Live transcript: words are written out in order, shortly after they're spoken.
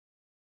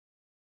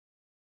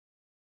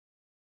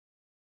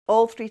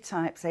All three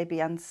types, A,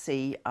 B and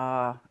C,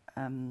 are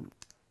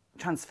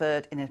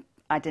transferred in an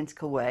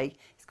identical way.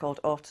 It's called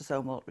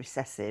autosomal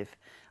recessive.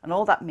 And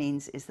all that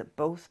means is that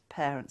both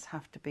parents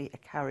have to be a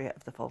carrier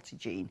of the faulty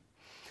gene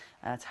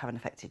to have an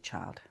affected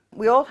child.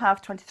 We all have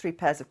 23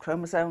 pairs of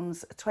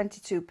chromosomes.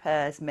 22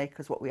 pairs make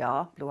us what we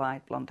are,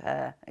 blue-eyed, blonde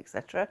hair,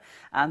 etc.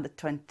 And the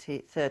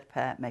 23rd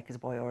pair make us a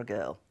boy or a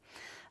girl.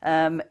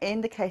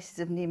 In the cases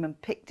of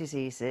Niemann-Pick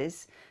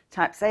diseases,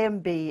 types A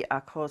and B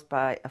are caused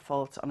by a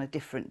fault on a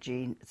different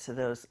gene to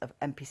those of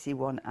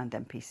NPC1 and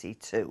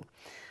NPC2,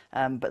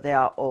 but they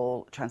are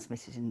all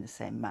transmitted in the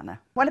same manner.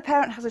 When a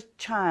parent has a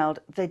child,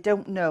 they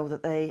don't know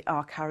that they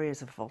are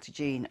carriers of a faulty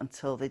gene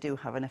until they do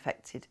have an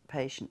affected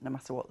patient, no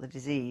matter what the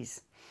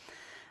disease.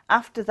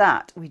 After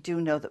that, we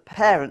do know that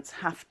parents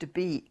have to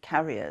be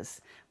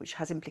carriers, which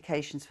has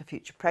implications for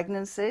future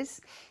pregnancies.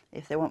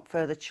 If they want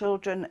further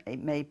children,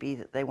 it may be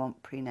that they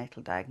want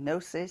prenatal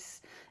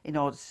diagnosis in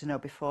order to know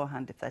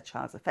beforehand if their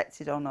child's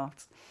affected or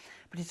not.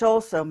 But it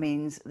also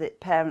means that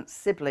parents'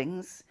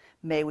 siblings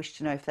may wish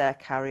to know if they're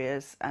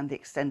carriers, and the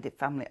extended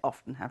family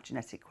often have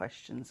genetic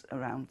questions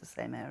around the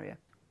same area.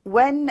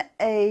 When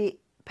a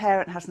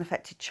parent has an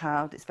affected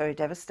child, it's very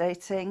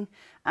devastating,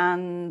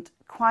 and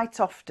quite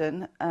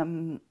often,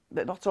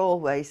 but not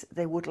always,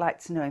 they would like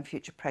to know in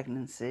future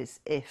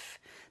pregnancies if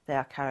they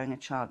are carrying a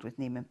child with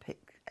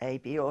Niemann-Pick A,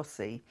 B or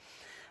C.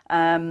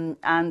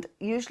 And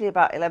usually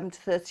about 11 to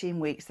 13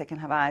 weeks they can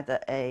have either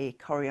a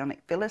chorionic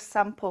villus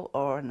sample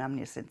or an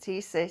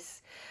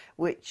amniocentesis,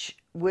 which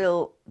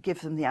will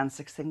give them the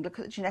answer, because they can look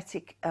at the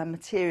genetic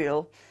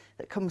material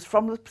that comes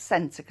from the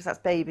placenta, because that's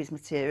baby's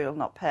material,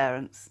 not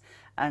parents',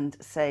 and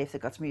say if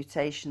they've got a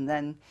mutation.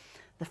 Then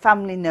the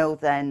family know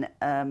then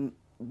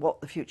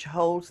what the future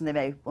holds, and they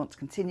may want to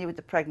continue with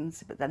the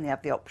pregnancy, but then they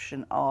have the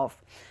option of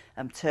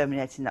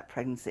terminating that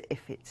pregnancy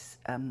if it's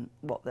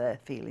what their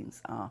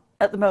feelings are.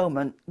 At the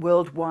moment,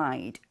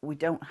 worldwide, we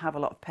don't have a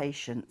lot of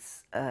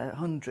patients,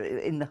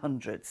 in the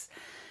hundreds.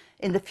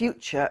 In the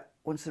future,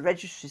 once the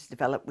registry is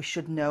developed, we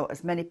should know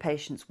as many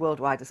patients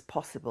worldwide as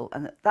possible,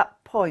 and at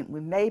that point we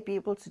may be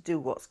able to do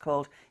what's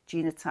called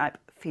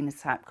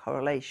genotype-phenotype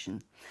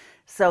correlation,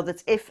 so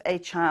that if a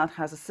child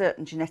has a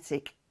certain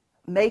genetic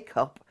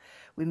makeup,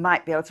 we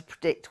might be able to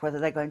predict whether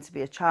they're going to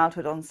be a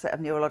childhood onset of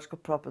neurological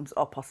problems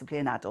or possibly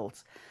an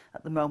adult.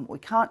 At the moment we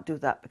can't do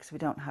that because we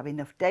don't have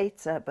enough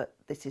data, but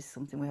this is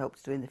something we hope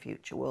to do in the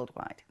future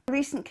worldwide. A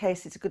recent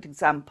case is a good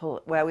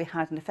example where we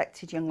had an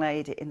affected young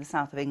lady in the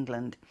south of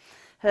England.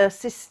 Her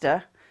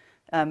sister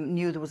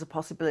knew there was a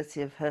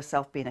possibility of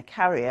herself being a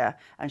carrier,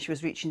 and she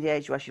was reaching the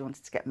age where she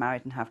wanted to get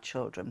married and have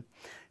children.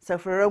 So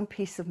for her own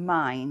peace of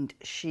mind,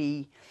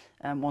 she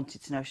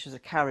wanted to know if she was a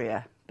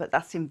carrier, but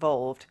that's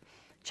involved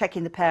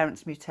checking the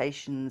parents'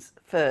 mutations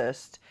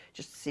first,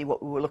 just to see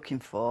what we were looking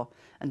for,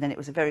 and then it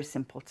was a very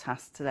simple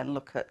task to then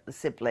look at the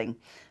sibling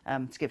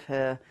to give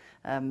her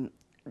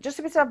just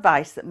a bit of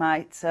advice that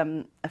might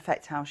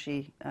affect how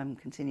she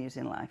continues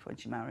in life when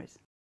she marries.